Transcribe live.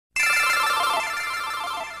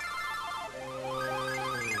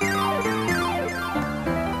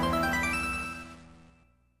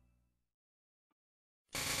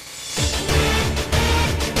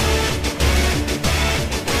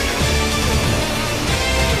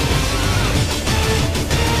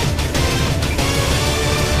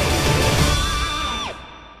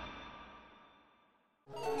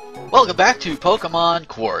welcome back to Pokémon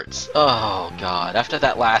Quartz. Oh god, after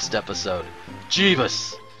that last episode.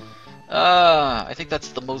 Jeebus! I think that's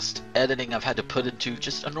the most editing I've had to put into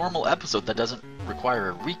just a normal episode that doesn't require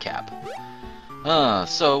a recap.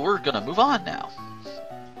 So we're gonna move on now.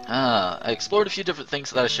 I explored a few different things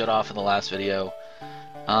that I shut off in the last video.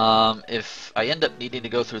 If I end up needing to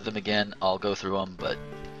go through them again, I'll go through them, but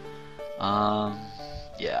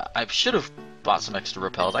yeah, I should have bought some extra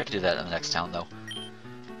repels. I could do that in the next town though.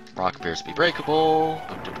 Rock appears to be breakable.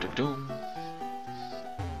 Doom, doom, doom, doom.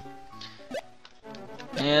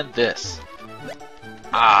 And this.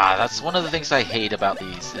 That's one of the things I hate about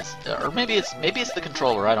these. Or maybe it's the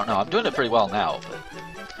controller. I don't know. I'm doing it pretty well now,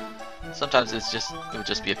 but sometimes it would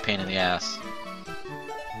just be a pain in the ass.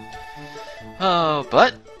 Oh,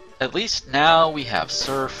 but at least now we have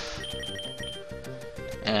surf,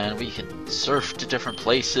 and we can surf to different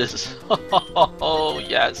places. Oh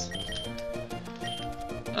yes.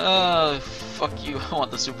 Fuck you, I want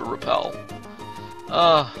the super repel.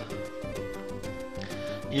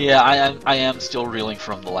 Yeah, I am still reeling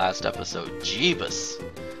from the last episode. Jeebus.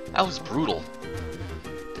 That was brutal.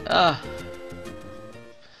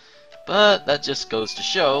 But that just goes to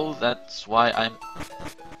show that's why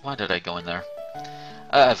why did I go in there?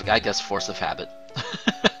 I guess force of habit.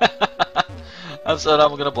 That's what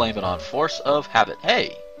I'm gonna blame it on. Force of habit.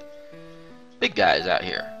 Hey! Big guy's out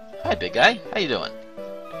here. Hi, big guy. How you doing?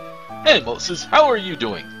 Hey, Mosis, how are you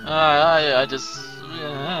doing? I just...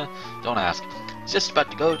 don't ask. Just about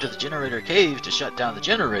to go to the generator cave to shut down the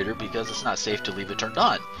generator because it's not safe to leave it turned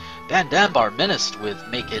on. Team Ambar menaced with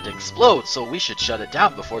make it explode, so we should shut it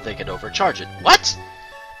down before they can overcharge it. What?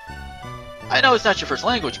 I know it's not your first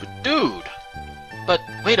language, but dude! But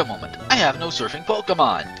wait a moment, I have no surfing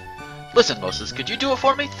Pokemon. Listen, Mosis, could you do it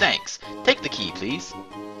for me? Thanks. Take the key, please.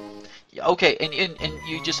 Okay, and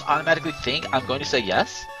you just automatically think I'm going to say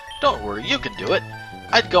yes? Don't worry, you can do it.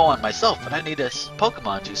 I'd go on myself, but I need a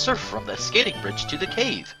Pokemon to surf from the skating bridge to the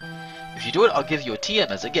cave. If you do it, I'll give you a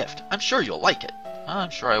TM as a gift. I'm sure you'll like it.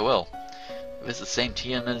 I'm sure I will. If it's the same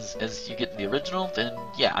TM as you get in the original, then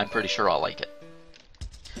yeah, I'm pretty sure I'll like it.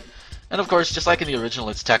 And of course, just like in the original,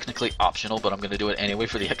 it's technically optional, but I'm going to do it anyway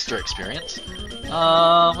for the extra experience.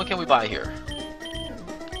 What can we buy here?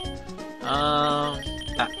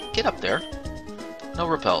 Get up there. No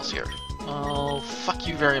repels here. Oh, fuck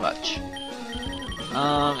you very much. Do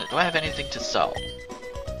I have anything to sell?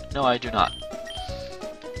 No, I do not.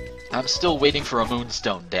 I'm still waiting for a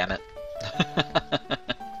moonstone, damn it.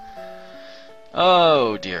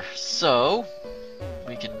 Oh dear. So,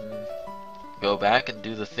 we can go back and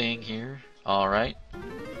do the thing here. Alright.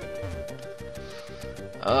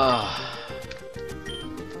 I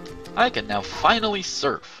can now finally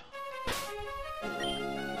surf.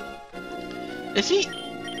 Is he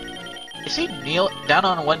down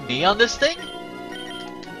on one knee on this thing?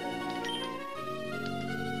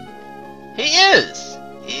 He is!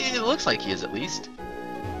 He looks like he is at least.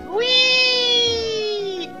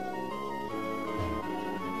 Whee!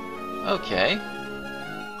 Okay.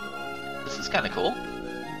 This is kind of cool.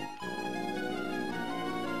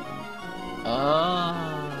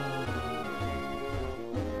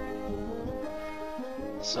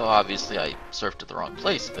 So obviously I surfed at the wrong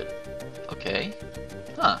place, but okay.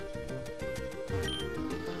 Huh.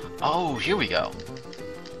 Oh, here we go.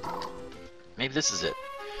 Maybe this is it.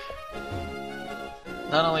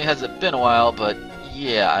 Not only has it been a while, but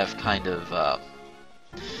yeah, I've kind of,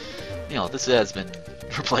 you know, this has been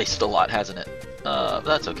replaced a lot, hasn't it? But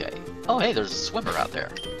that's okay. Oh, hey, there's a swimmer out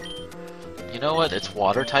there. You know what? It's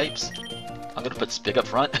water types. I'm gonna put Spig up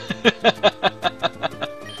front.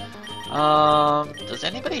 Does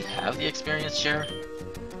anybody have the experience share?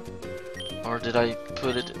 Or did I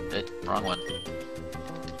put it wrong one?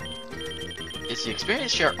 Is the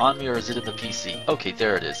experience share on me or is it in the PC? Okay,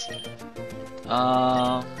 there it is.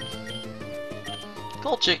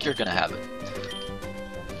 Gold Chick, you're gonna have it.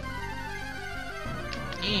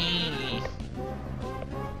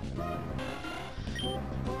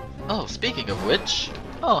 Oh, speaking of which...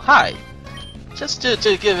 Oh, hi! Just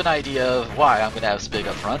to give an idea of why I'm gonna have Spig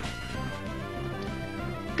up front.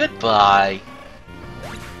 Goodbye!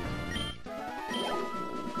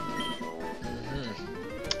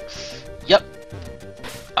 Yep.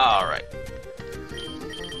 Alright.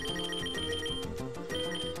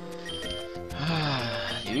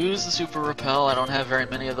 Use the super repel. I don't have very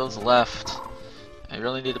many of those left. I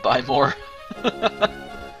really need to buy more. But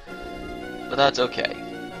that's okay.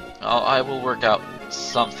 I will work out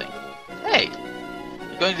something. Hey!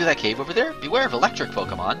 You're going to that cave over there? Beware of electric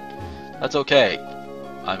Pokemon. That's okay.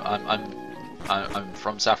 I'm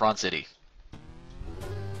from Saffron City.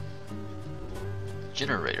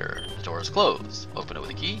 generator. The door is closed. Open it with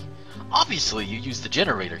a key. Obviously, you use the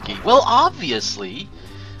generator key. Well, obviously!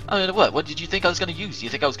 I mean, what? What did you think I was going to use? Do you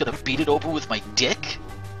think I was going to beat it over with my dick?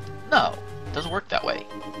 No, it doesn't work that way.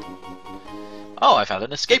 Oh, I found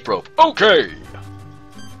an escape rope. Okay!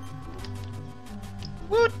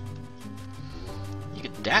 What? You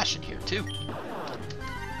can dash in here, too.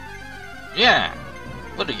 Yeah!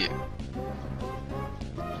 What are you?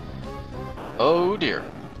 Oh, dear.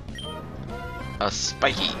 A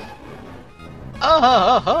spiky. Oh, ho,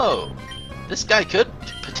 ho, ho! This guy could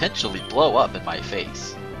potentially blow up in my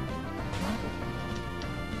face.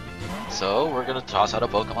 So, we're gonna toss out a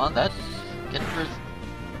Pokemon that can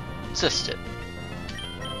resist it.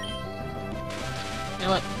 You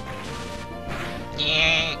know what?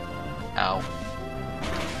 Yeah. Ow.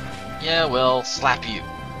 Yeah, well, slap you.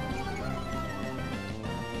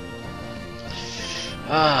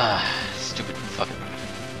 Ah, stupid fucking.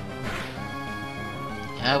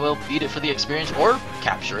 Yeah, well, beat it for the experience, or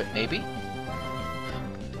capture it, maybe.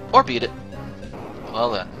 Or beat it.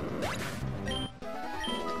 Well then.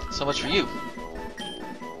 So much for you.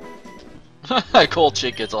 Cold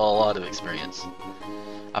Chick gets a lot of experience.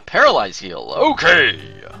 A Paralyze Heal. Okay!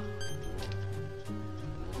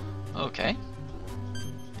 Okay.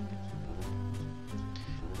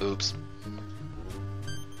 Oops.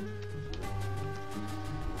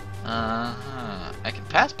 I can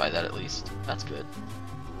pass by that at least. That's good.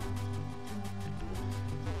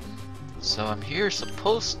 So I'm here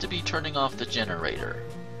supposed to be turning off the generator.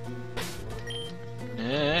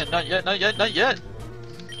 Not yet, not yet, not yet!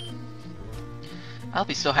 I'll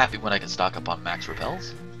be so happy when I can stock up on max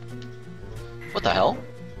repels. What the hell?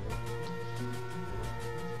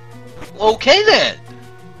 Okay then!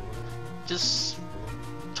 Just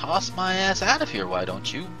toss my ass out of here, why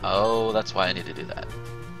don't you? Oh, that's why I need to do that.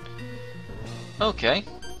 Okay.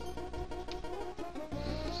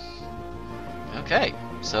 Okay,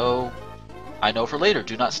 so I know for later,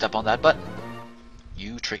 do not step on that button.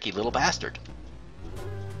 You tricky little bastard.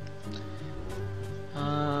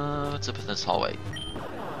 What's up in this hallway?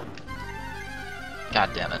 God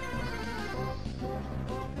damn it.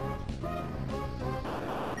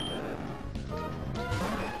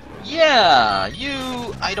 Yeah,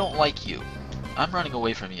 you... I don't like you. I'm running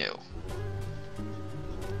away from you.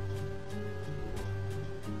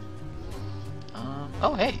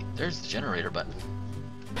 Oh hey, there's the generator button.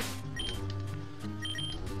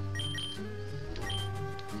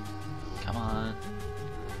 Come on.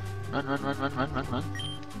 Run, run, run, run, run, run, run.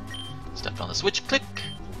 Stepped on the switch, click.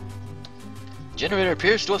 Generator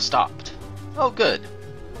appears to have stopped. Oh, good.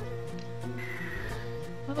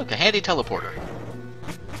 Oh, look, a handy teleporter.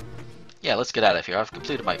 Yeah, let's get out of here. I've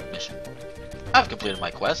completed my mission. I've completed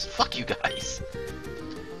my quest. Fuck you guys.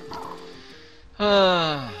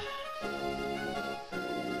 That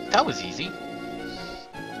was easy.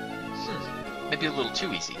 Maybe a little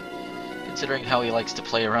too easy, considering how he likes to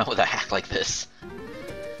play around with a hack like this.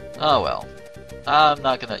 Oh well. I'm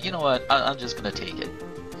not gonna... You know what? I'm just gonna take it.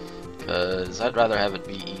 Because I'd rather have it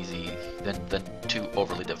be easy than too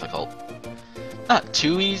overly difficult. Not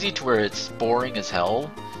too easy to where it's boring as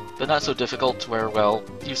hell, but not so difficult to where, well,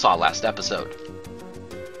 you saw last episode.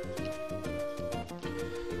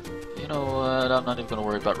 You know what? I'm not even gonna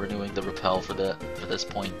worry about renewing the repel for this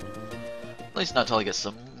point. At least not until I get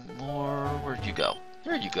some more... Where'd you go?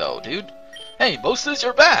 There you go, dude. Hey, Mosis,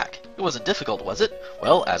 you're back! It wasn't difficult, was it?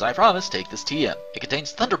 Well, as I promised, take this TM. It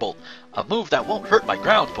contains Thunderbolt, a move that won't hurt my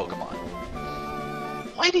ground Pokemon.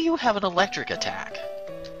 Why do you have an electric attack?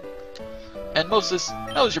 And Mosis,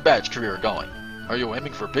 how's your badge career going? Are you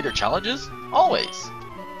aiming for bigger challenges? Always!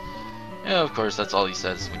 Yeah, of course, that's all he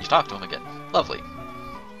says when you talk to him again. Lovely.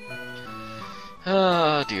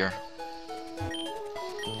 Oh, dear.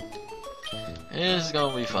 This is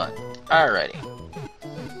gonna be fun. Alrighty.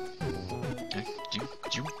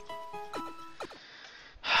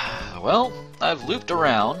 Well, I've looped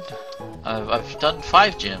around. I've done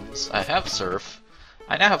 5 gyms. I have Surf.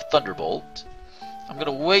 I now have Thunderbolt. I'm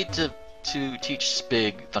gonna wait to teach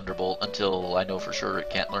Spig Thunderbolt until I know for sure it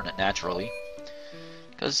can't learn it naturally.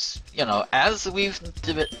 Because, you know, as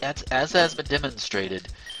has been demonstrated,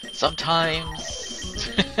 sometimes...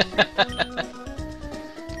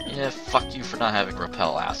 Yeah, fuck you for not having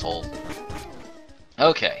Repel, asshole.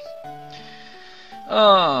 Okay.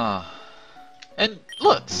 And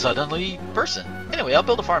look, suddenly person. Anyway, I'll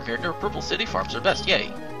build a farm here near Purple City. Farms are best,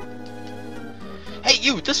 yay. Hey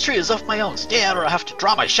you, this tree is of my own. Stay out or I'll have to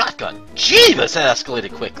draw my shotgun. Jeebus, that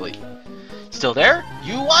escalated quickly. Still there?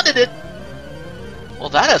 You wanted it. Well,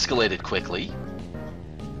 that escalated quickly.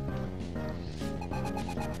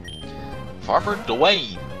 Farmer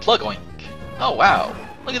Dwayne, Plugoink. Oh wow,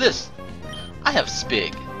 look at this. I have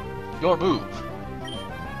Spig. Your move.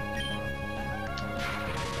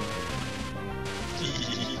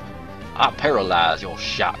 I paralyze your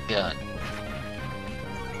shotgun.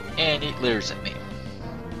 And it leers at me.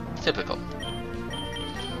 Typical.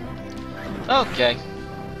 Okay.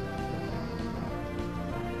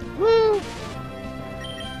 Woo!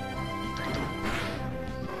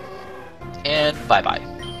 And bye-bye.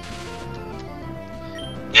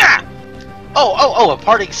 Yeah! Oh, a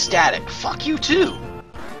parting static. Fuck you too!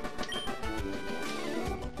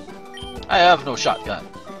 I have no shotgun.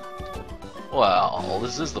 Well,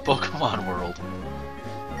 this is the Pokemon world.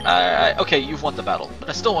 Okay, you've won the battle, but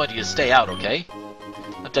I still want you to stay out, okay?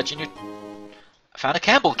 I'm touching your... I found a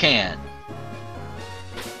Campbell can!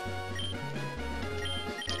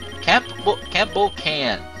 Campbell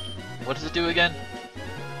can. What does it do again?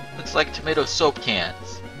 Looks like tomato soap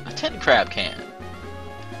cans. A tin crab can.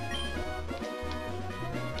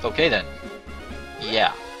 Okay then.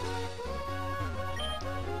 Yeah.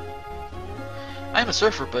 I'm a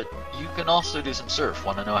surfer, but you can also do some surf.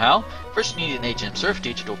 Wanna know how? First you need an HM surf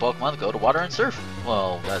teacher to Pokemon to go to water and surf.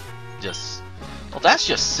 Well, that's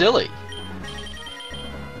just silly.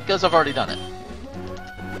 Because I've already done it.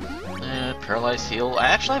 And Paralyzed Heal. I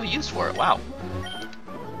actually have a use for it. Wow.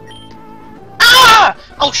 Ah!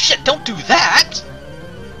 Oh shit, don't do that!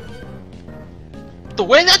 The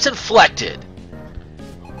way that's inflected!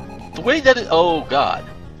 The way that it... Oh god.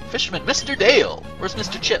 Fisherman Mr. Dale! Where's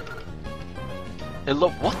Mr. Chip? Hello,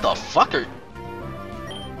 what the fuck are...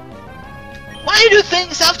 Why do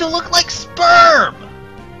things have to look like sperm?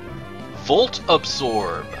 Volt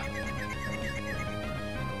Absorb.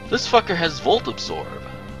 This fucker has Volt Absorb.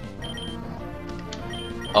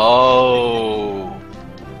 Oh,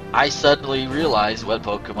 I suddenly realize what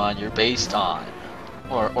Pokemon you're based on,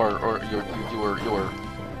 or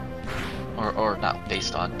not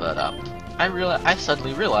based on, but I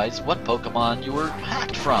suddenly realize what Pokemon you were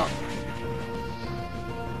hacked from.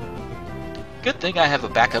 Good thing I have a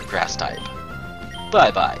backup grass type.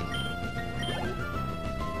 Bye bye.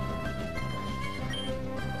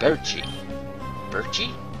 Birchie.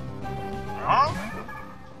 Birchie? Huh?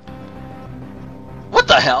 What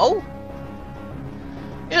the hell?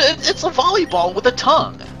 It's a volleyball with a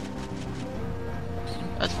tongue.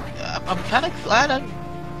 I'm kind of glad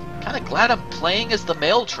I'm playing as the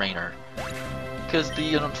male trainer, because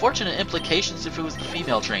the unfortunate implications if it was the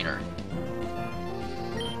female trainer.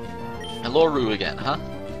 Hello Roo again, huh?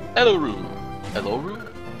 Hello Roo. Hello Roo.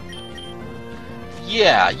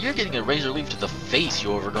 Yeah, you're getting a razor leaf to the face,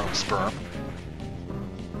 you overgrown sperm.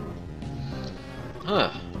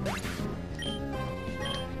 Ugh.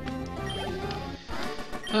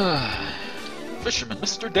 Fisherman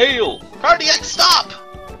Mr. Dale! Cardiac stop!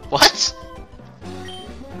 What?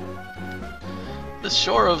 The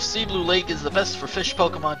shore of Sea Blue Lake is the best for fish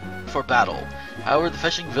Pokemon for battle. However, the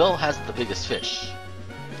Fishingville has the biggest fish.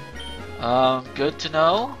 Good to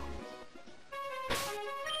know.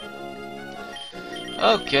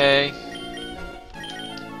 Okay.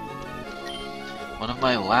 One of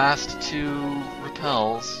my last two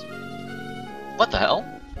repels. What the hell?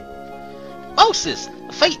 Mosis!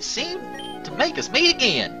 The fates seem to make us meet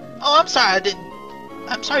again. Oh, I'm sorry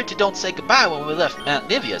to don't say goodbye when we left Mount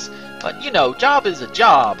Niveus, but you know, job is a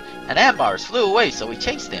job, and Ambars flew away, so we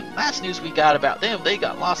chased them. Last news we got about them, they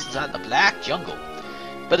got lost inside the black jungle.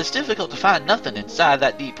 But it's difficult to find nothing inside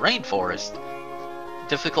that deep rainforest.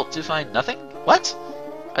 Difficult to find nothing? What?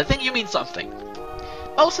 I think you mean something.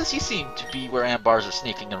 Mosis, you seem to be where Ambars are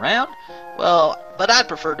sneaking around. Well, but I'd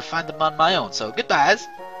prefer to find them on my own, so goodbyes.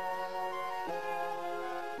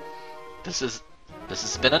 This has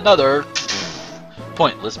been another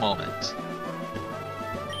pointless moment.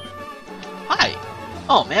 Hi!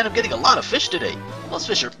 Oh man, I'm getting a lot of fish today. Those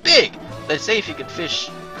fish are big! They say you can fish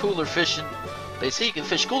cooler fish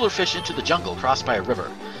into the jungle crossed by a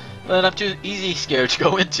river. But I'm too scared to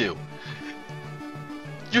go into.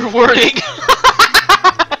 Your wording!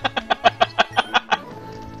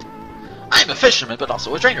 I'm a fisherman, but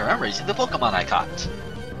also a trainer. I'm raising the Pokemon I caught.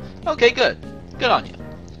 Okay, good. Good on you.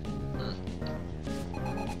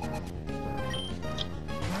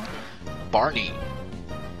 Barney.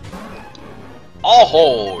 All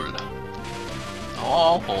hold.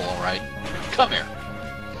 All hold, alright. Come here.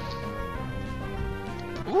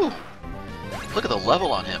 Ooh. Look at the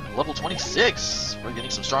level on him. Level 26. We're getting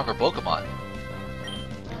some stronger Pokemon.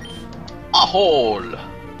 All hold.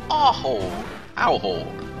 All hold. Owl hold.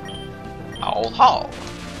 Owl haul.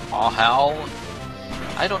 All howl.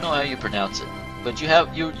 I don't know how you pronounce it, but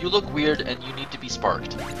you look weird and you need to be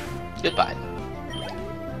sparked. Goodbye.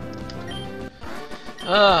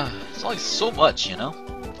 It's only so much, you know?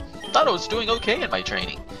 Thought I was doing okay in my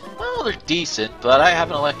training. Well, they're decent, but I have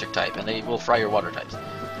an electric type, and they will fry your water types.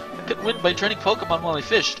 I couldn't win by training Pokemon while I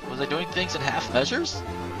fished. Was I doing things in half measures?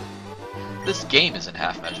 This game is in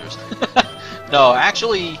half measures. No,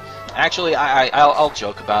 actually, I'll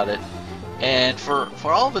joke about it. And for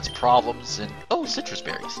all of its problems, and oh, citrus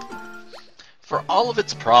berries. For all of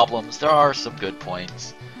its problems, there are some good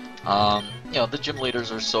points. You know, the gym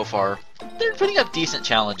leaders are so far, they're putting up decent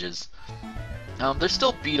challenges. They're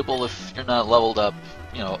still beatable if you're not leveled up,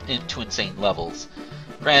 you know, into insane levels.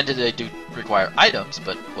 Granted, they do require items,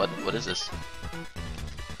 but what is this?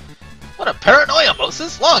 What a paranoia,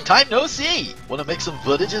 Mosis! Long time no see! Wanna make some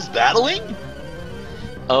footages battling?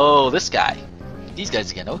 Oh, this guy. These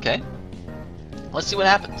guys again, okay. Let's see what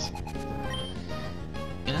happens.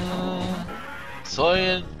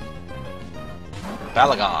 Soyan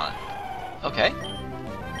Balagon. Okay.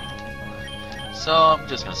 So I'm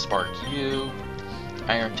just gonna spark you.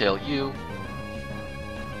 Iron Tail you.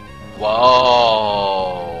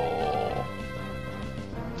 Whoa.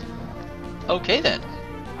 Okay then.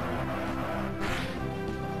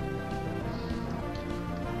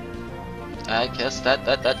 I guess that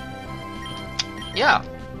yeah.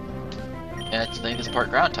 And its name is part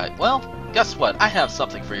ground type. Well, guess what? I have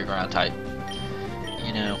something for your ground type.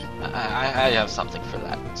 You know, I have something for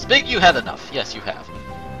that. Spig, you had enough. Yes, you have.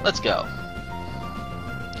 Let's go.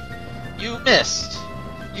 You missed.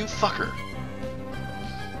 You fucker.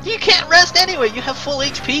 You can't rest anyway. You have full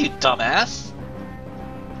HP, you dumbass.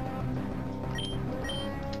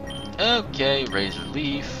 Okay, Razor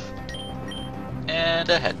Leaf. And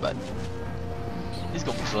a headbutt. This is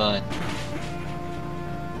gonna be fun.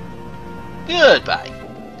 Goodbye.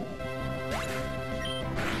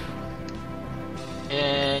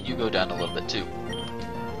 And you go down a little bit too.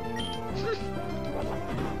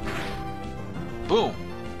 Boom.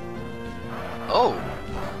 Oh.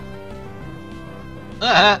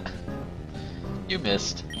 Ah. You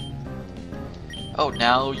missed. Oh,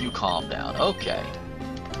 now you calm down. Okay.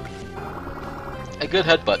 A good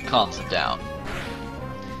headbutt calms him down.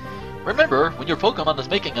 Remember, when your Pokemon is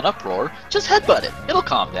making an uproar, just headbutt it. It'll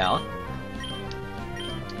calm down.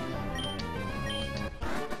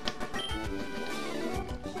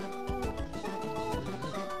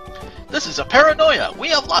 This is a paranoia! We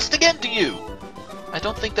have lost again to you! I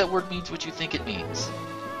don't think that word means what you think it means.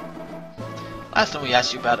 Last time we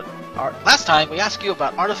asked you about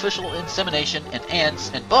artificial insemination and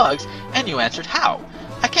ants and bugs, and you answered how.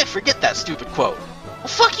 I can't forget that stupid quote. Well,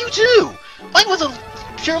 fuck you too! Mine was a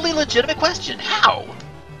purely legitimate question. How?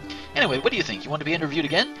 Anyway, what do you think? You want to be interviewed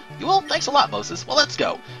again? You will? Thanks a lot, Mosis. Well, let's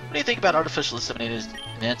go. What do you think about artificial inseminated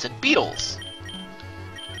ants and beetles?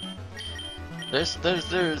 There's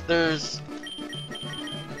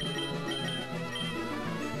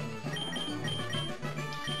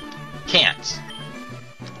can't.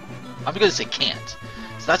 I'm gonna say can't.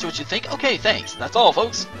 So that's what you think? Okay, thanks. That's all,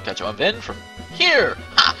 folks. Catch you on Vin from here.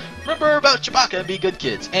 Ha! Remember about Chewbacca and be good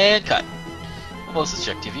kids. And cut. Moses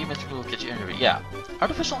check TV. Mention will get you interview. Yeah.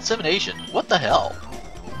 Artificial insemination. What the hell?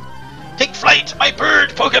 Take flight, my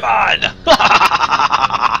bird Pokemon!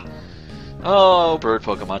 Oh, bird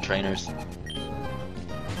Pokemon trainers.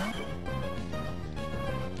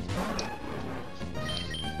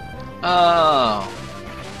 Oh.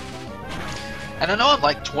 And I know I'm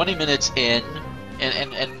like 20 minutes in,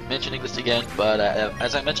 and mentioning this again, but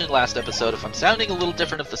as I mentioned last episode, if I'm sounding a little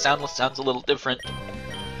different, if the sound sounds a little different,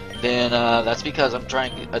 then that's because I'm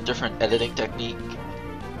trying a different editing technique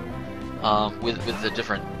with the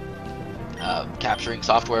different capturing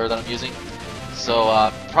software that I'm using.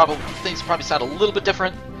 So things probably sound a little bit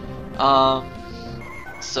different.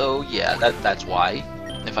 So yeah, that's why.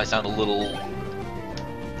 If I sound a little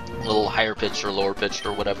higher pitched or lower pitched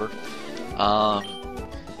or whatever.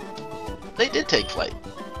 They did take flight.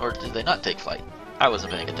 Or did they not take flight? I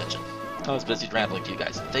wasn't paying attention. I was busy rambling to you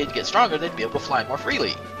guys. If they'd get stronger, they'd be able to fly more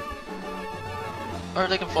freely. Or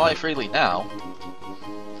they can fly freely now.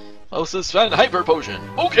 Mosis found Hyper Potion!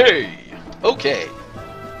 Okay! Okay!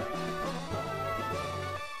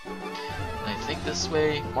 I think this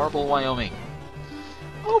way, Marble, Wyoming.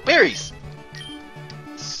 Oh, berries!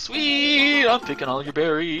 Sweet! I'm picking all your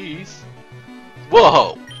berries.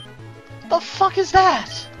 Whoa! The fuck is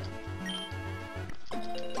that?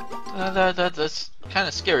 That's kind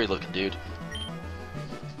of scary looking, dude.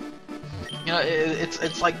 You know,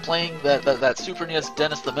 it's like playing that Super NES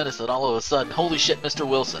Dennis the Menace, and all of a sudden, holy shit, Mr.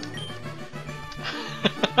 Wilson.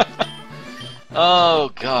 Oh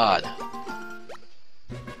god.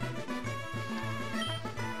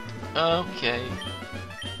 Okay.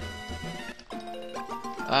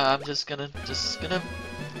 I'm just gonna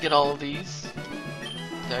get all of these.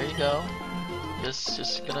 There you go.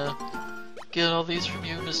 Just gonna get all these from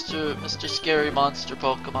you, Mr. Scary Monster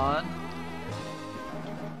Pokemon.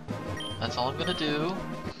 That's all I'm gonna do.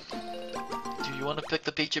 Do you want to pick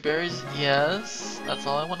the Peachy Berries? Yes. That's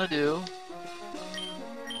all I want to do.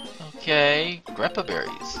 Okay, Greppa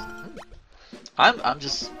Berries. I'm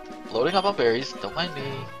just loading up on berries. Don't mind me.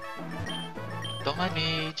 Don't mind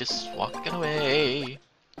me. Just walking away.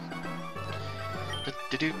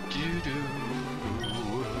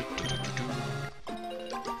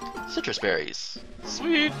 Citrus berries.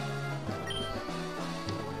 Sweet.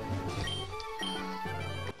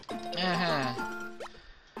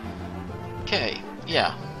 Okay,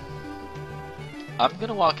 yeah. I'm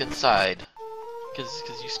gonna walk inside, cause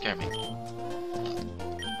you scare me.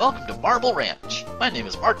 Welcome to Marble Ranch. My name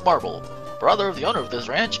is Mark Marble, brother of the owner of this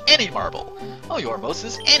ranch, Annie Marble. Oh, you are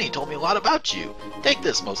Mosis. Annie told me a lot about you. Take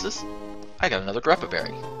this, Mosis. I got another Greppa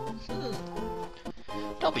berry.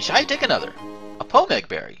 Don't be shy, take another. A Pomeg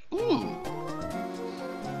berry. Ooh.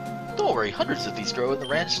 Don't worry, hundreds of these grow in the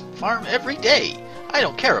ranch farm every day. I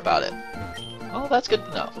don't care about it. Oh, that's good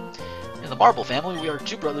to know. In the Marble family, we are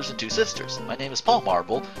 2 brothers and 2 sisters. My name is Paul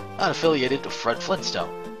Marble, not affiliated to Fred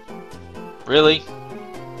Flintstone. Really?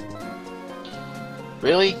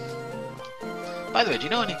 Really? By the way, do you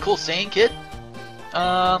know any cool saying, kid?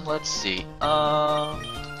 Let's see.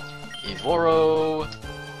 Evoro.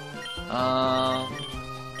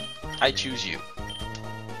 I choose you.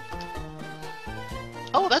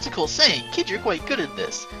 Oh, that's a cool saying. Kid, you're quite good at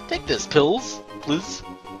this. Take this, pills, please.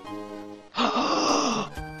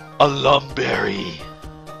 A Lumberry.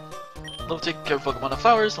 Love taking care of Pokemon and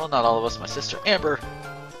flowers. Well, not all of us. My sister Amber.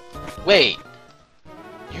 Wait.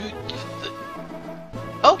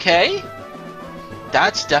 Okay.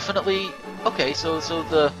 That's definitely okay. So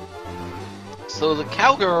the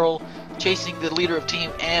cowgirl chasing the leader of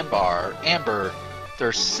Team Amber,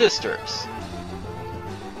 they're sisters.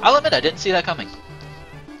 I'll admit I didn't see that coming.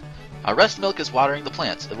 Rest Milk is watering the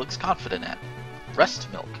plants. It looks confident at. Rest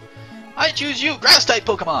Milk. I choose you, Grass-type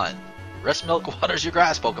Pokemon! Rest Milk waters your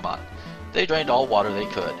grass Pokemon. They drained all water they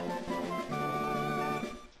could.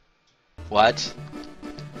 What?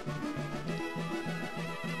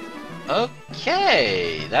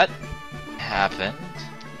 Okay, that happened.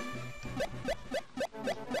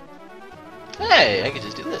 Hey, I can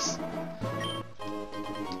just do this.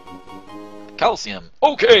 Calcium.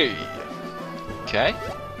 Okay! Okay.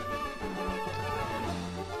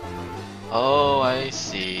 Oh, I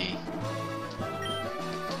see.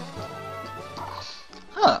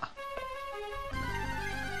 Huh.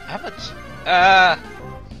 How much?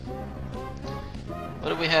 What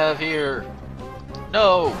do we have here?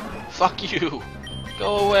 No! Fuck you!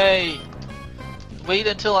 Go away! Wait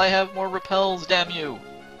until I have more repels, damn you!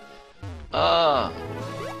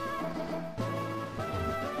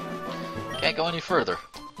 Can't go any further.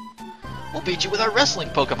 We'll beat you with our wrestling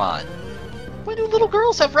Pokemon! Why do little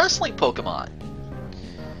girls have wrestling Pokemon?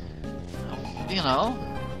 You know?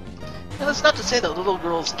 And that's not to say that little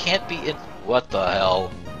girls can't be in... What the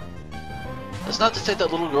hell? That's not to say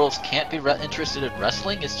that little girls can't be interested in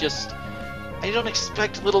wrestling, it's just... I don't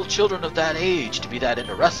expect little children of that age to be that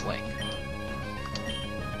into wrestling.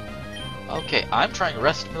 Okay, I'm trying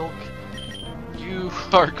Rest Milk. You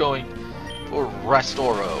are going for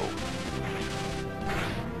Restoro.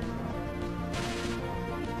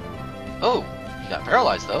 Oh, you got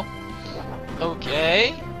paralyzed though.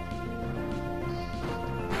 Okay.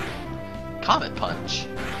 Comet Punch.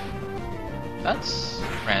 That's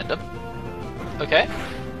random. Okay.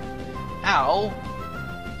 Ow.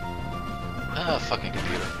 Fucking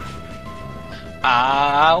computer.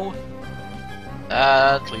 Ow.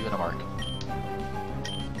 That's leaving a mark.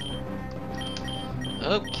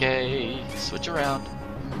 Okay. Switch around.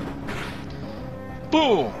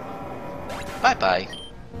 Boom. Bye-bye.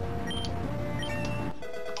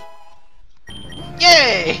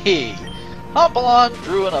 Yay! Hop along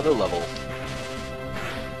through another level.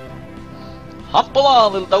 Hop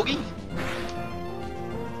along, little doggy.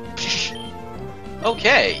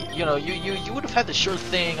 Okay, you know, you would have had the sure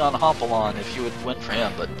thing on Hompalon if you had went for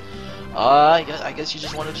him, but I guess you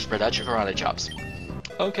just wanted to spread out your karate chops.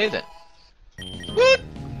 Okay then. Woot!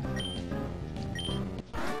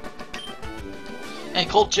 And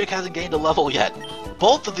Cold Chick hasn't gained a level yet.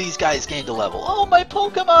 Both of these guys gained a level. Oh, my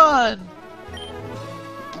Pokemon!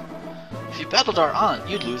 If you battled our aunt,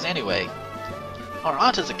 you'd lose anyway. Our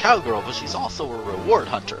aunt is a cowgirl, but she's also a reward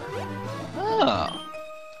hunter. Oh.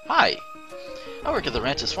 Hi. I work at the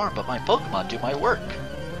ranch's farm, but my Pokemon do my work.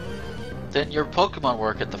 Then your Pokemon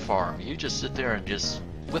work at the farm. You just sit there and just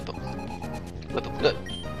whip them. Whip them good.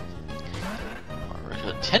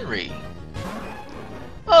 Henry.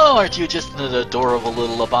 Oh, aren't you just an adorable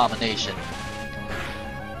little abomination?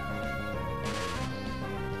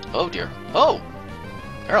 Oh dear. Oh!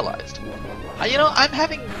 Paralyzed. You know, I'm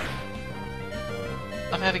having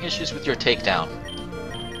issues with your takedown.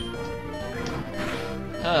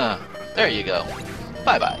 There you go.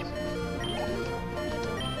 Bye-bye.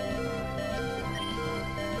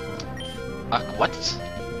 What?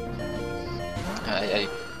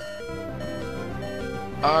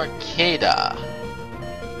 Arcada.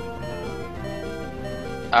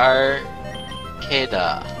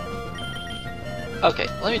 Arcada. Okay,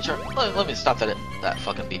 let me stop that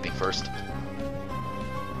fucking beeping first.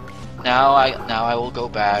 Now I will go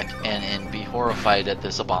back and be horrified at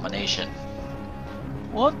this abomination.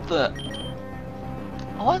 What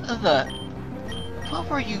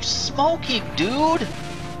were you smoking, dude?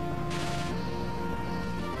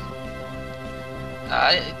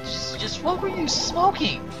 Just what were you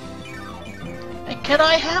smoking? And can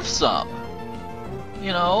I have some?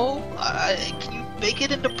 You know, can you bake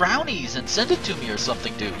it into brownies and send it to me or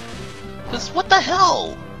something, dude? Cause what the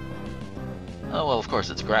hell? Oh well, of course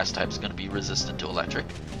its grass type's gonna be resistant to electric.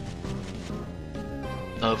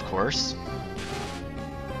 Of course.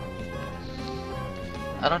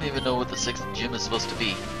 I don't even know what the 6th gym is supposed to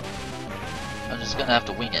be. I'm just gonna have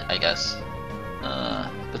to wing it, I guess.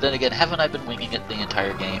 But then again, haven't I been winging it the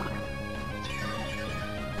entire game?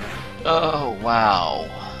 Oh, wow.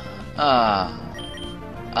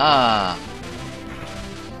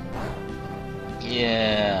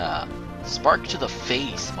 Yeah. Spark to the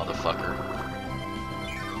face, motherfucker.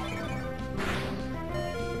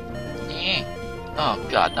 Oh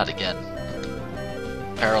god, not again.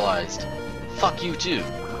 Paralyzed. Fuck you too.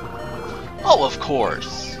 Oh, of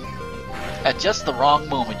course. At just the wrong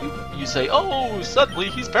moment, you say, oh, suddenly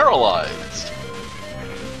he's paralyzed.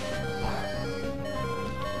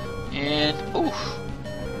 And, oof.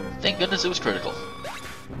 Thank goodness it was critical.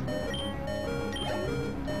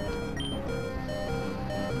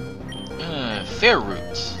 Fair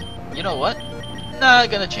route. You know what? Not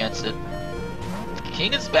gonna chance it.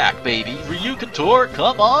 King is back, baby. Ryu Couture,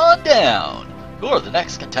 come on down. You're the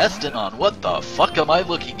next contestant on What the Fuck Am I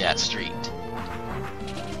Looking At Street.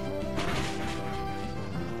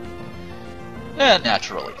 And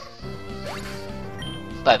naturally.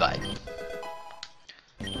 Bye-bye.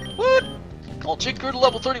 What? Call Chick Girl to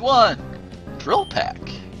level 31. Drill pack.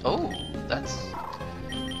 Oh, that's...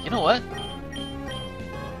 You know what?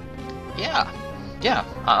 Yeah,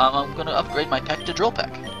 I'm gonna upgrade my pack to drill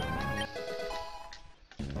pack.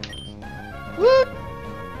 Whoop!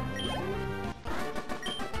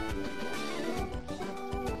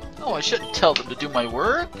 Oh, I shouldn't tell them to do my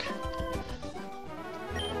work.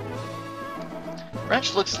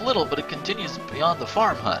 Ranch looks little, but it continues beyond the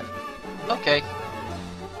farm hut. Okay.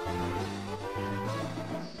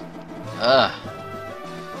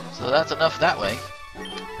 So that's enough that way.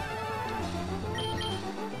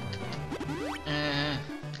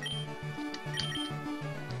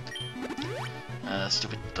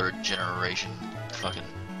 Stupid 3rd generation. Fucking...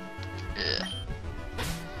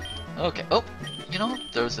 Okay, oh, you know,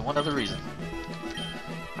 there's one other reason.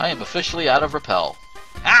 I am officially out of Repel.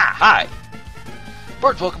 Ah, hi!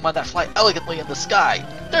 Bird Pokemon that fly elegantly in the sky.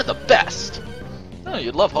 They're the best! Oh,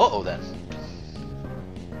 you'd love Ho-Oh then.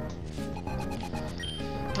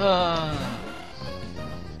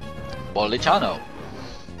 Bolichano.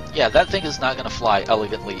 Yeah, that thing is not gonna fly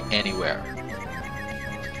elegantly anywhere.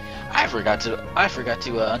 I forgot to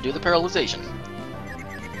undo the paralyzation.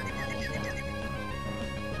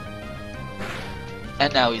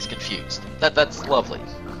 And now he's confused. That's lovely.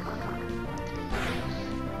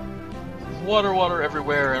 Water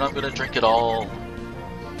everywhere, and I'm gonna drink it all.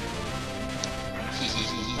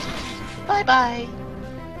 Bye bye.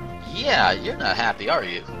 Yeah, you're not happy, are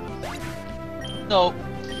you? No.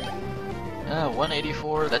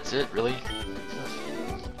 184. That's it, really.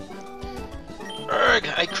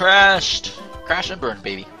 Urgh, I crashed. Crash and burn,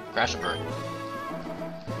 baby. Crash and burn.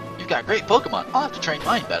 You've got great Pokemon. I'll have to train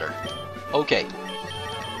mine better. Okay.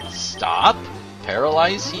 Stop.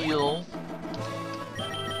 Paralyze, heal.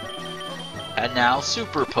 And now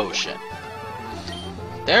Super Potion.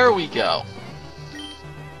 There we go.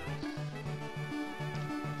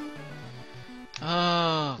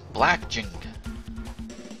 Black Jing.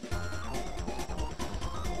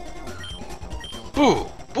 Boo!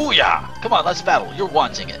 Booyah! Come on, let's battle. You're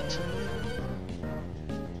wanting it.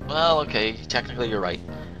 Well, okay. Technically, you're right.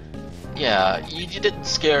 Yeah, you didn't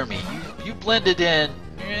scare me. You blended in.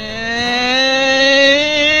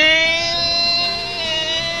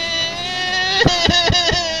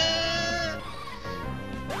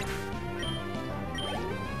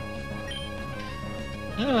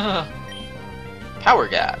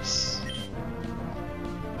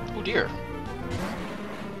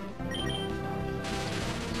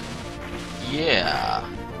 Yeah.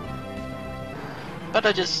 But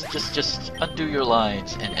I just undo your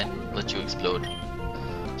lines and let you explode.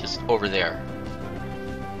 Just over there.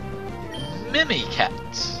 Mimicat.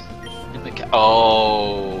 Mimicat.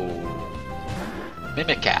 Oh.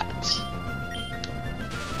 Mimicat.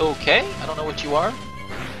 Okay, I don't know what you are.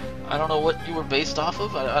 I don't know what you were based off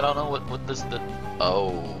of. I don't know what this...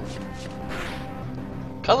 Oh.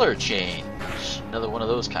 Color change. Another one of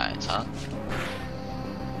those kinds, huh?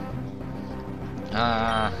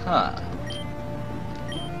 Uh-huh.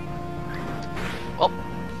 Well.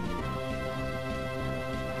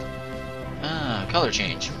 Color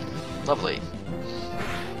change. Lovely.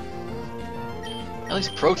 At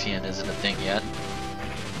least protein isn't a thing yet.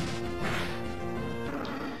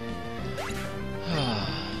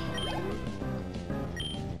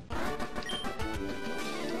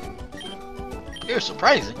 You're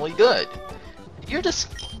surprisingly good. You're just...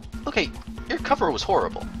 Okay, your cover was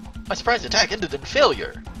horrible. My surprise attack ended in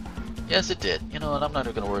failure. Yes, it did. You know what, I'm not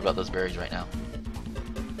even going to worry about those berries right now.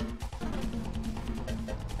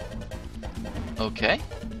 Okay.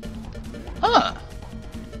 Huh.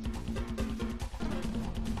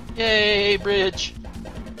 Yay, bridge.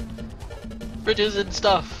 Bridges and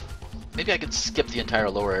stuff. Maybe I could skip the entire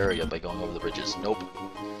lower area by going over the bridges. Nope.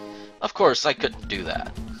 Of course, I couldn't do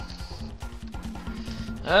that.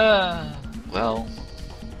 Well.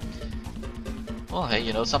 Well, hey,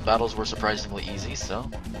 you know, some battles were surprisingly easy, so...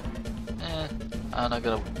 I'm not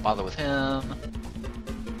gonna bother with him.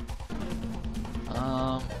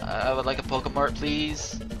 I would like a Pokemon,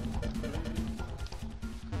 please.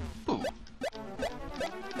 Ooh.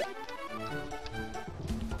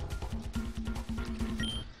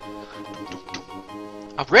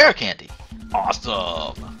 A rare candy!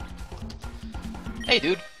 Awesome! Hey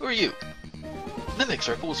dude, who are you? Mimic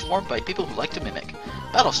Circle was formed by people who like to mimic.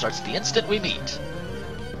 Battle starts the instant we meet.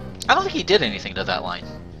 I don't think he did anything to that line.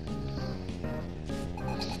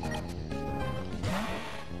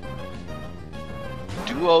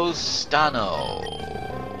 Duostano.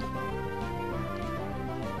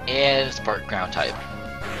 And it's part ground type.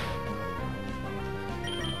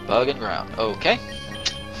 Bug and ground. Okay.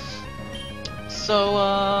 So,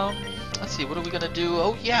 let's see, what are we gonna do?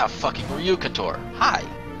 Oh yeah, fucking Ryukator. Hi.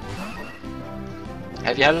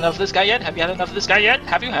 Have you had enough of this guy yet? Have you had enough of this guy yet?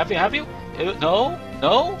 Have you? No?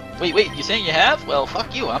 No? Wait, you saying you have? Well,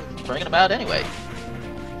 fuck you, I'm bringing him out anyway.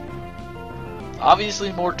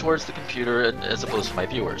 Obviously more towards the computer as opposed to my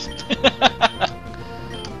viewers.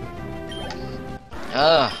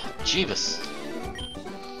 Jeebus.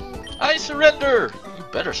 I surrender! You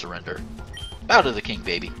better surrender. Bow to the king,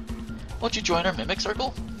 baby. Won't you join our Mimic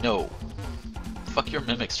Circle? No. Fuck your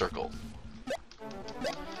Mimic Circle.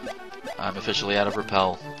 I'm officially out of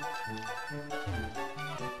Repel.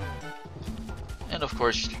 And of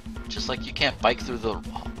course, just like you can't bike through the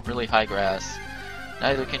really high grass,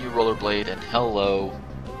 neither can you rollerblade, and hello.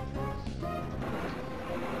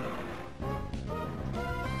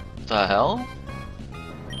 The hell?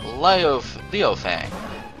 Leofang.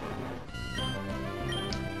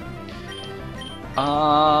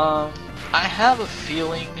 I have a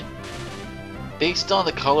feeling, based on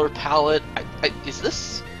the color palette, is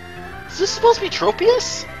this supposed to be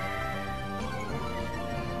Tropius?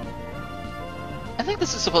 I think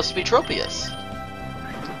this is supposed to be Tropius.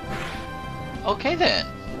 Okay then.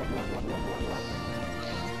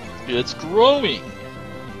 It's growing.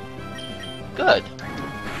 Good.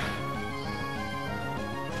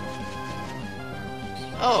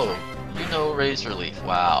 Oh, you know Razor Leaf.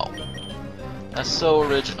 Wow. That's so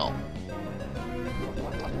original.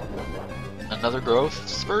 Another growth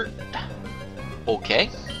spurt?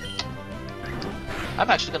 Okay. I'm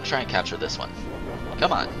actually going to try and capture this one.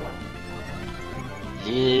 Come on.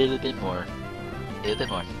 Little bit more. Little bit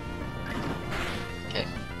more. Okay.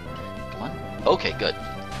 Come on. Okay, good.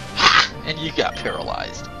 And you got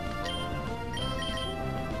paralyzed.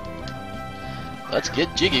 Let's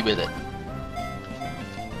get jiggy with it.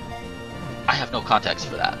 I have no context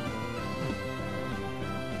for that.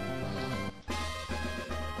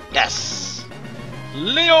 Yes!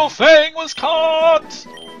 Leofang was caught!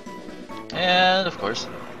 And, of course,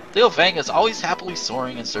 Leofang is always happily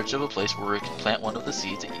soaring in search of a place where it can plant one of the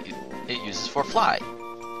seeds it uses for fly.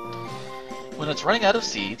 When it's running out of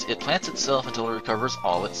seeds, it plants itself until it recovers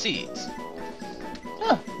all its seeds.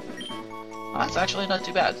 Huh. Well, that's actually not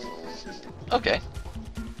too bad. Okay.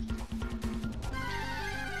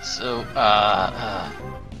 So, I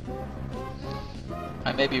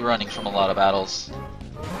may be running from a lot of battles.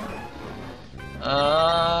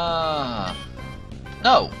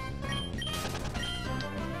 No!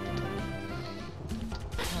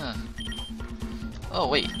 Huh. Oh,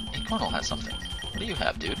 wait. Cornel has something. What do you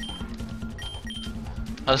have, dude?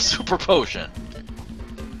 A super potion.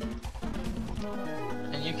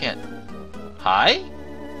 And you can't... Hi?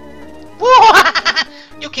 Whoa!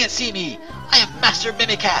 You can't see me! I am Master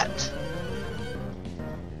Mimicat!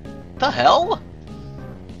 The hell?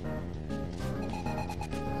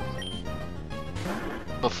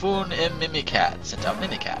 Buffoon and Mimicat sent out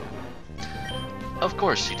Mimicat. Of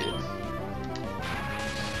course she did.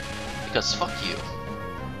 Because fuck you.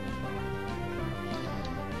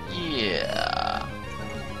 Yeah.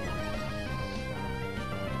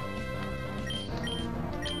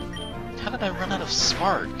 How did I run out of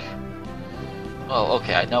spark? Well,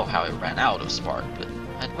 okay, I know how I ran out of spark, but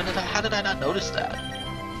how did I not notice that?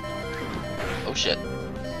 Oh shit.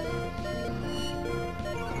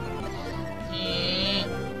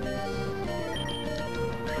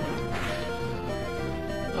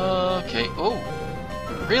 Okay. Oh,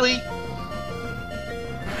 really?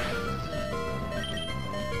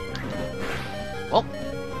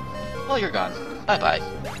 Well, you're gone. Bye-bye.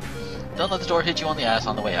 Don't let the door hit you on the ass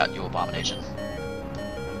on the way out, you abomination.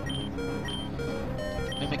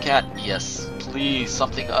 Mimicat, yes. Please,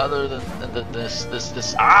 something other than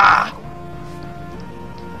this. Ah!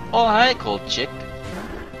 Oh, hi, cold chick.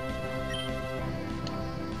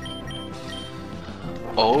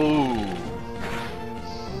 Oh.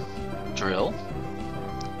 Drill.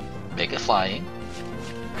 Make it flying.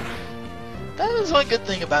 That is one good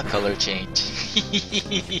thing about color change.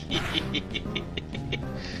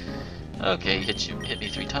 Okay, hit me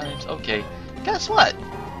 3 times. Okay, guess what?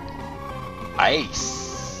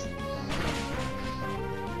 Ice.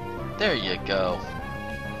 There you go.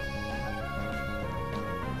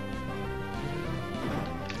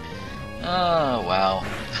 Oh wow.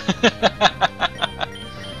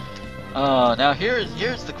 Now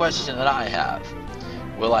here's the question that I have.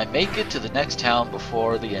 Will I make it to the next town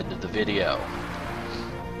before the end of the video?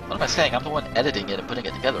 What am I saying? I'm the one editing it and putting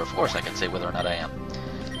it together. Of course I can say whether or not I am.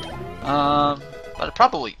 But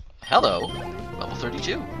probably... Hello! Level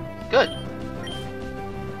 32. Good.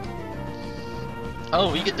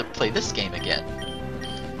 Oh, we get to play this game again.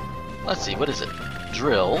 Let's see, what is it?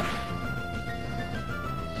 Drill.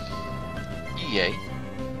 EA.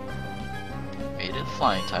 Made it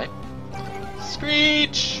flying type.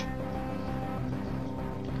 Screech!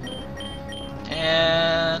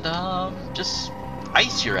 And, just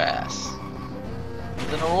ice your ass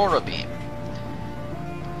with an aurora beam.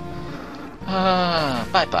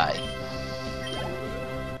 Bye-bye.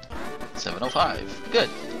 705. Good.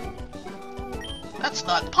 That's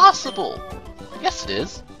not possible! Yes, it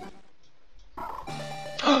is.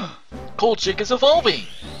 Cold Chick is evolving!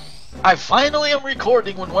 I finally am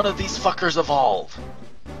recording when one of these fuckers evolve!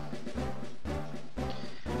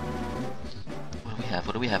 What do we have?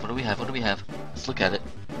 What do we have? What do we have? What do we have? Let's look at it.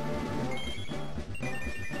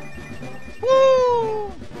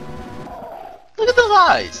 Woo! Look at those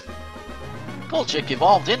eyes! Cold Chick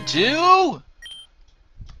evolved into...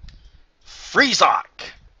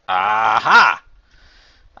 Freezock! Aha!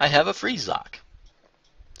 I have a Freezock.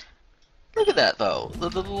 Look at that though. The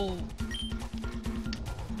little...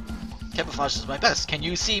 Camouflage is my best. Can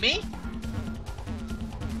you see me?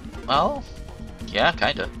 Well, yeah,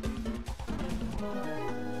 kinda.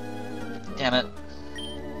 Damn it.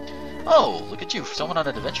 Oh, look at you. For someone on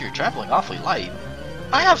an adventure, you're traveling awfully light.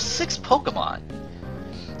 I have 6 Pokemon.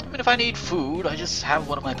 I mean, if I need food, I just have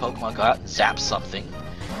one of my Pokemon go out and zap something.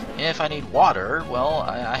 If I need water, well,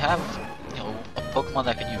 I have, you know, a Pokemon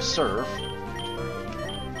that can use Surf.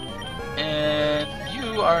 And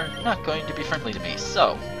you are not going to be friendly to me,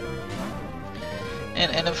 so...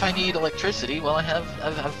 And if I need electricity, well, I have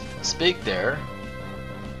Spig there.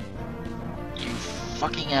 You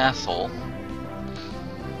fucking asshole.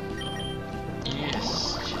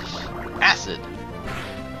 Yes. Acid.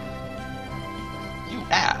 You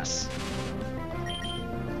ass.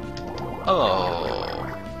 Oh.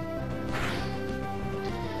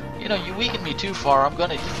 You know, you weaken me too far, I'm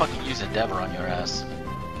gonna fucking use Endeavor on your ass.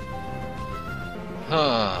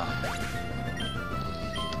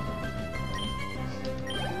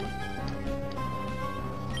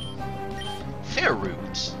 Fair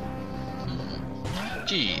route.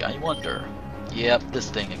 Gee, I wonder. Yep, this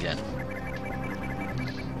thing again.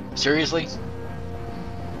 Seriously?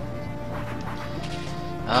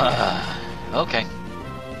 Okay.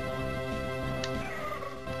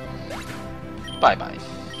 Bye-bye.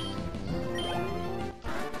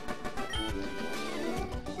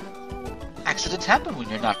 Accidents happen when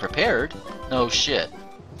you're not prepared. No shit.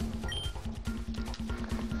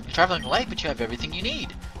 You're traveling light, but you have everything you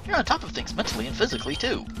need. You're on top of things mentally and physically,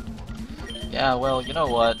 too. Yeah, well, you know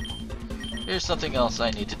what? Here's something else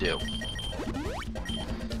I need to do.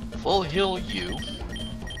 Full heal you.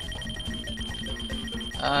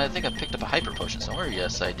 I think I picked up a hyper potion somewhere.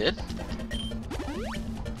 Yes, I did.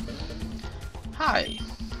 Hi.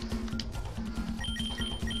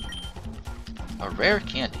 A rare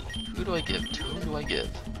candy. Who do I give? To whom do I give?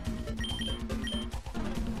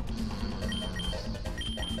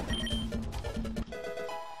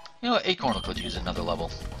 You know what? Acornal could use another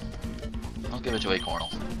level. I'll give it to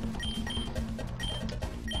Acornal.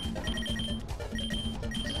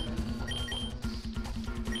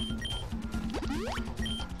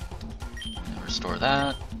 Restore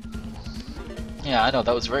that. Yeah, I know,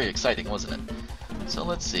 that was very exciting, wasn't it? So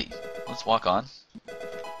let's see. Let's walk on.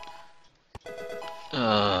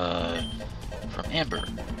 From Amber.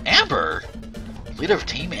 Amber? Leader of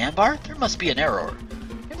Team Ambar? There must be an error.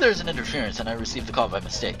 Maybe there's an interference and I received the call by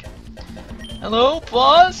mistake. Hello,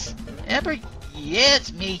 boss? Amber? Yeah,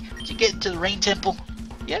 it's me. Did you get to the Rain Temple?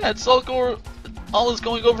 Yeah, it's all is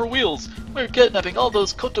going over wheels. We're kidnapping all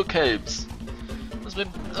those Koto caves.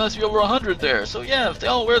 Must be over 100 there. So yeah, if they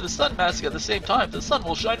all wear the sun mask at the same time, the sun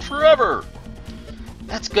will shine forever.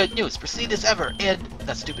 That's good news. Proceed as ever, and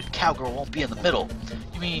that stupid cowgirl won't be in the middle.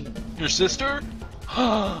 You mean your sister?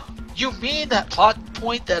 You mean that plot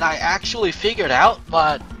point that I actually figured out,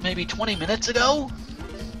 but maybe 20 minutes ago?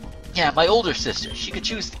 Yeah, my older sister. She could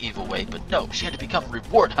choose the evil way, but no, she had to become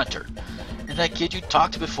reward hunter. And that kid you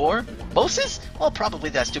talked to before? Mosis? Well, probably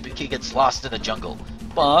that stupid kid gets lost in the jungle.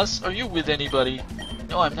 Boss, are you with anybody?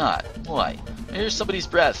 No, I'm not. Why? I hear somebody's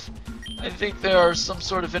breath. I think there are some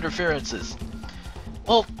sort of interferences.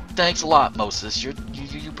 Well, thanks a lot, Mosis.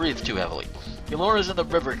 You breathe too heavily. Your auras in the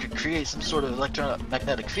river could create some sort of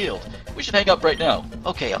electromagnetic field. We should hang up right now.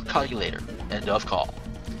 Okay, I'll call you later. End of call.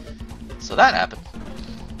 So that happened.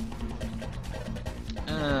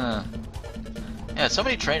 Yeah, so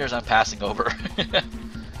many trainers I'm passing over.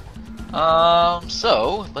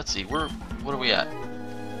 So, let's see. What are we at?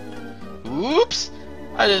 Oops!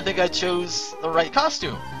 I didn't think I chose the right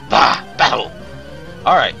costume. Bah! Battle!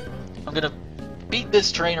 Alright. I'm gonna beat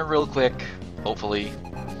this trainer real quick. Hopefully.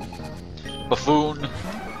 Buffoon.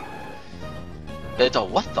 It's a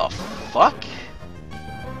what the fuck?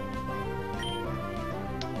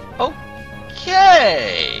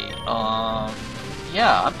 Okay!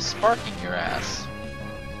 Yeah, I'm sparking your ass.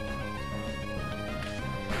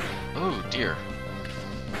 Oh dear.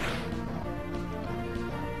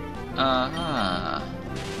 Uh-huh.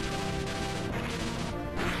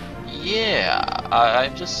 Yeah,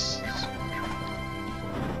 I'm just...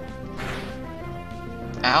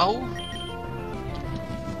 Ow?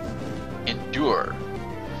 Endure.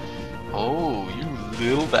 Oh, you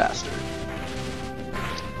little bastard.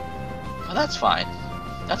 Oh, that's fine.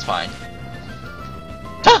 That's fine.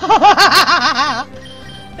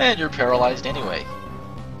 And you're paralyzed anyway.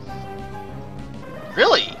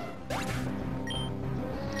 Really?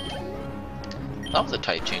 That was a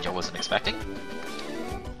type change I wasn't expecting.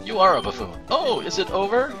 You are a buffoon. Oh, is it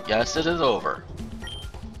over? Yes, it is over.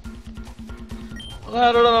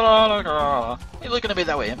 You're looking at me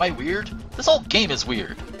that way. Am I weird? This whole game is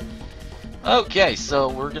weird. Okay, so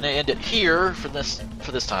we're gonna end it here for this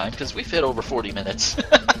time because we've hit over 40 minutes.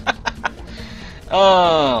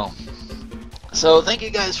 Oh, so thank you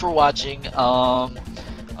guys for watching.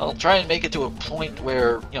 I'll try and make it to a point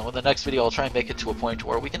where, in the next video I'll try and make it to a point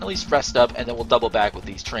where we can at least rest up, and then we'll double back with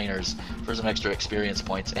these trainers for some extra experience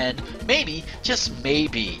points, and maybe, just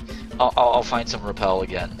maybe, I'll find some Repel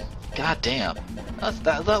again. God damn,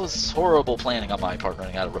 that was horrible planning on my part,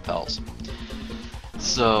 running out of Repels.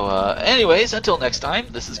 So, anyways, until next time,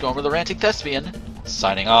 this is Gomer the Ranting Thespian,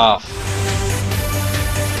 signing off.